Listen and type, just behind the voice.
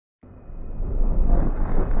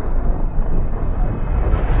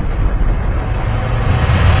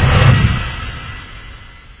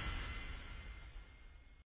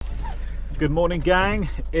Good morning, gang.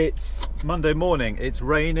 It's Monday morning. It's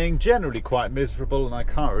raining, generally quite miserable, and I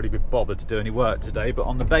can't really be bothered to do any work today, but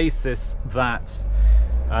on the basis that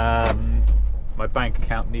my bank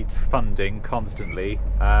account needs funding constantly,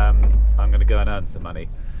 I'm going to go and earn some money.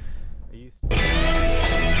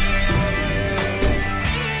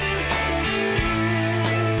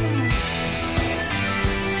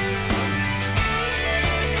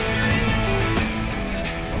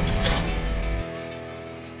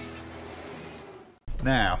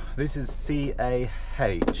 Now, this is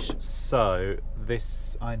CAH, so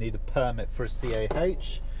this, I need a permit for a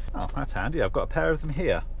CAH. Oh, that's handy, I've got a pair of them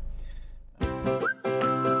here.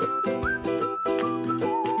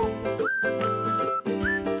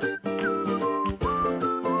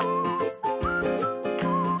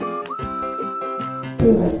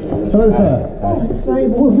 Hello, sir. Oh, it's very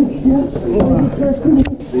warm here. Is it just me?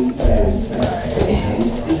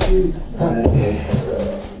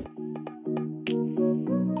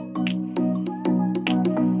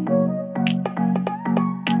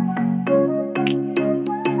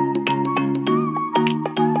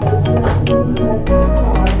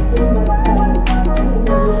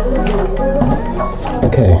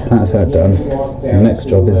 Okay, that's that done. The next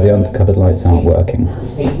job is the undercover lights aren't working,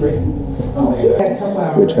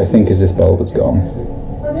 which I think is this bulb that's gone.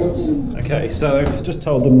 Okay, so just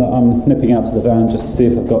told them that I'm nipping out to the van just to see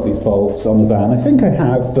if I've got these bulbs on the van. I think I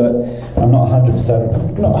have, but I'm not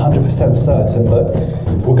 100% certain, but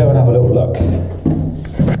we'll go and have a little look.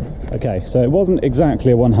 Okay, so it wasn't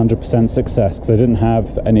exactly a 100% success because I didn't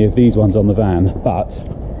have any of these ones on the van, but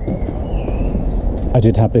I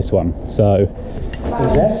did have this one, so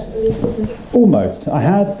almost. I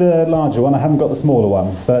had the larger one, I haven't got the smaller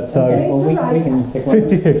one, but so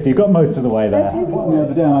 50-50, you got most of the way there. The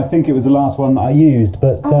other day, I think it was the last one that I used,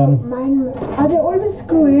 but Mine, are they always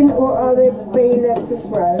screw-in or are they bayonets as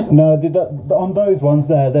well? no, on those ones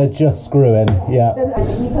there, they're just screw-in, yeah.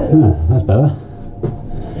 That's better.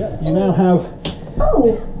 Yeah, you now have...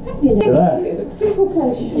 Oh, Look at that. simple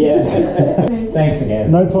pleasure. Yeah. Thanks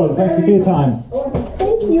again. No problem, thank you for your time.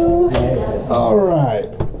 Thank you. Alright.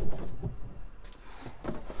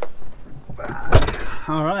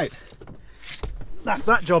 Alright, that's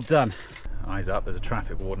that job done. Eyes up, there's a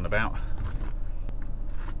traffic warden about.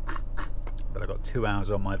 But I've got 2 hours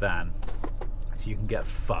on my van, so you can get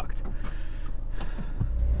fucked.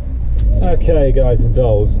 Okay, guys and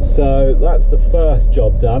dolls, so that's the first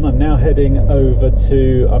job done. I'm now heading over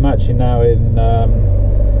to, I'm actually now in,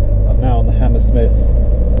 I'm now on the Hammersmith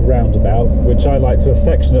roundabout, which I like to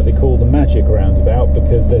affectionately call the magic roundabout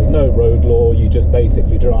because there's no road law, you just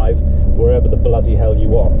basically drive wherever the bloody hell you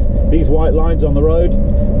want. These white lines on the road,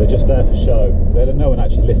 they're just there for show. No one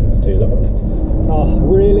actually listens to them. Oh,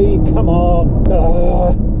 really? Come on.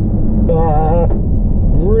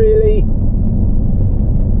 Really?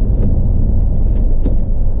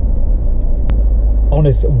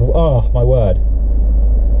 Honest, oh my word.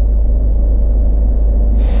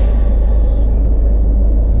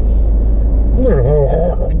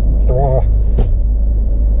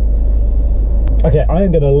 Okay, I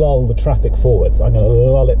am going to lull the traffic forwards. I'm going to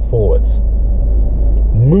lull it forwards.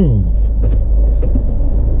 Move.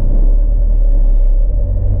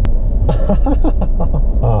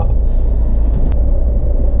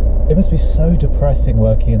 It must be so depressing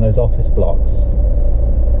working in those office blocks.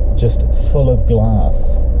 Just full of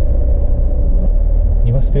glass.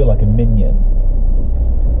 You must feel like a minion.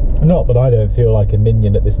 Not that I don't feel like a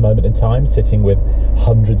minion at this moment in time, sitting with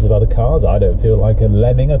hundreds of other cars. I don't feel like a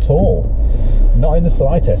lemming at all. Not in the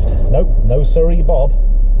slightest. Nope, no sorry, Bob.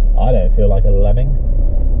 I don't feel like a lemming.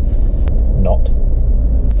 Not.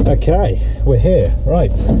 Okay, we're here.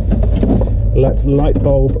 Right. Let light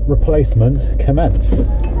bulb replacement commence.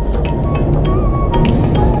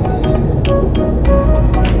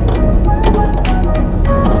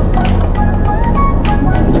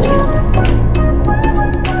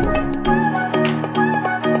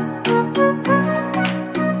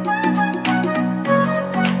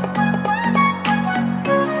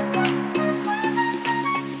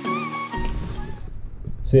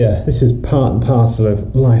 So yeah, this is part and parcel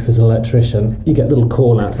of life as an electrician. You get little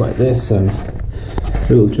call-outs like this and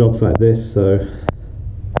little jobs like this, so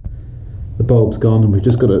the bulb's gone and we've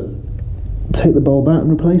just got to take the bulb out and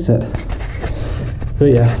replace it. But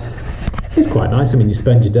yeah, it's quite nice. I mean, you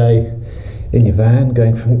spend your day in your van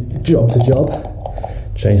going from job to job,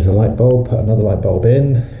 change the light bulb, put another light bulb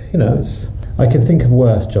in, you know, it's... I can think of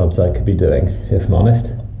worse jobs I could be doing, if I'm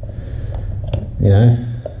honest, you know.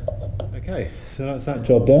 Okay. So that's that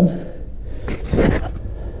job done,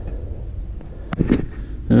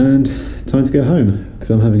 and time to go home because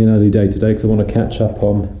I'm having an early day today because I want to catch up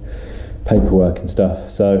on paperwork and stuff.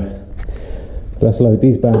 So let's load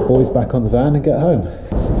these bad boys back on the van and get home.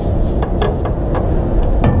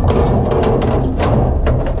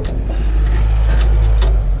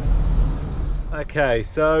 Okay,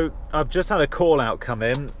 so I've just had a call out come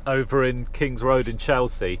in over in King's Road in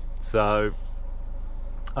Chelsea. So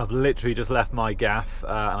I've literally just left my gaff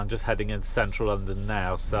and I'm just heading into central London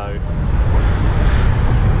now. So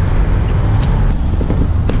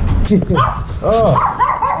oh,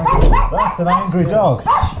 that's an angry dog.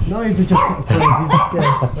 No, he's just afraid. He's just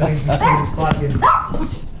scared. He's barking.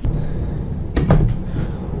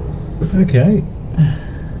 Okay,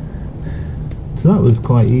 so that was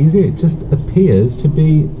quite easy. It just appears to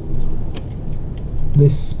be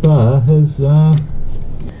this spur has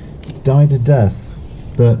died a death,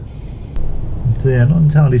 but so yeah, not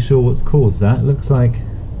entirely sure what's caused that. It looks like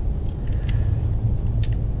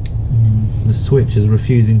the switch is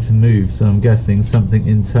refusing to move, so I'm guessing something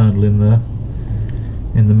internal in the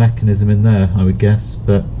mechanism in there, I would guess,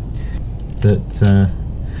 but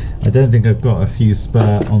I don't think I've got a fuse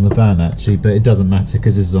spare on the van actually, but it doesn't matter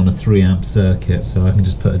because this is on a 3 amp circuit, so I can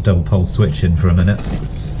just put a double pole switch in for a minute.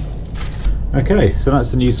 Okay, so that's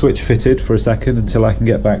the new switch fitted for a second until I can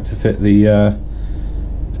get back to fit the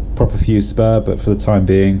proper fuse spare, but for the time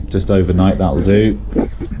being, just overnight that'll do.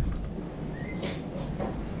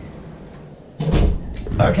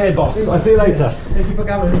 Okay boss, I'll see you later. Thank you for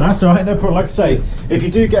coming. That's alright, no problem. Like I say, if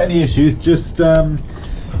you do get any issues, just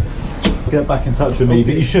get back in touch with me,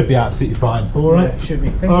 but you should be absolutely fine. Alright? Yeah, should be.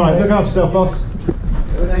 Alright, look after yourself, boss.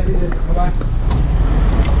 Have a nice evening. Bye-bye.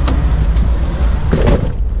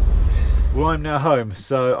 Well, I'm now home,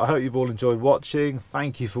 so I hope you've all enjoyed watching.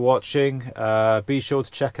 Thank you for watching. Be sure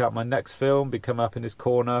to check out my next film, be coming up in this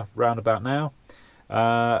corner round about now.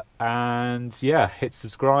 And yeah, hit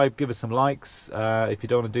subscribe, give us some likes. If you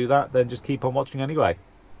don't want to do that, then just keep on watching anyway.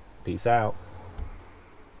 Peace out.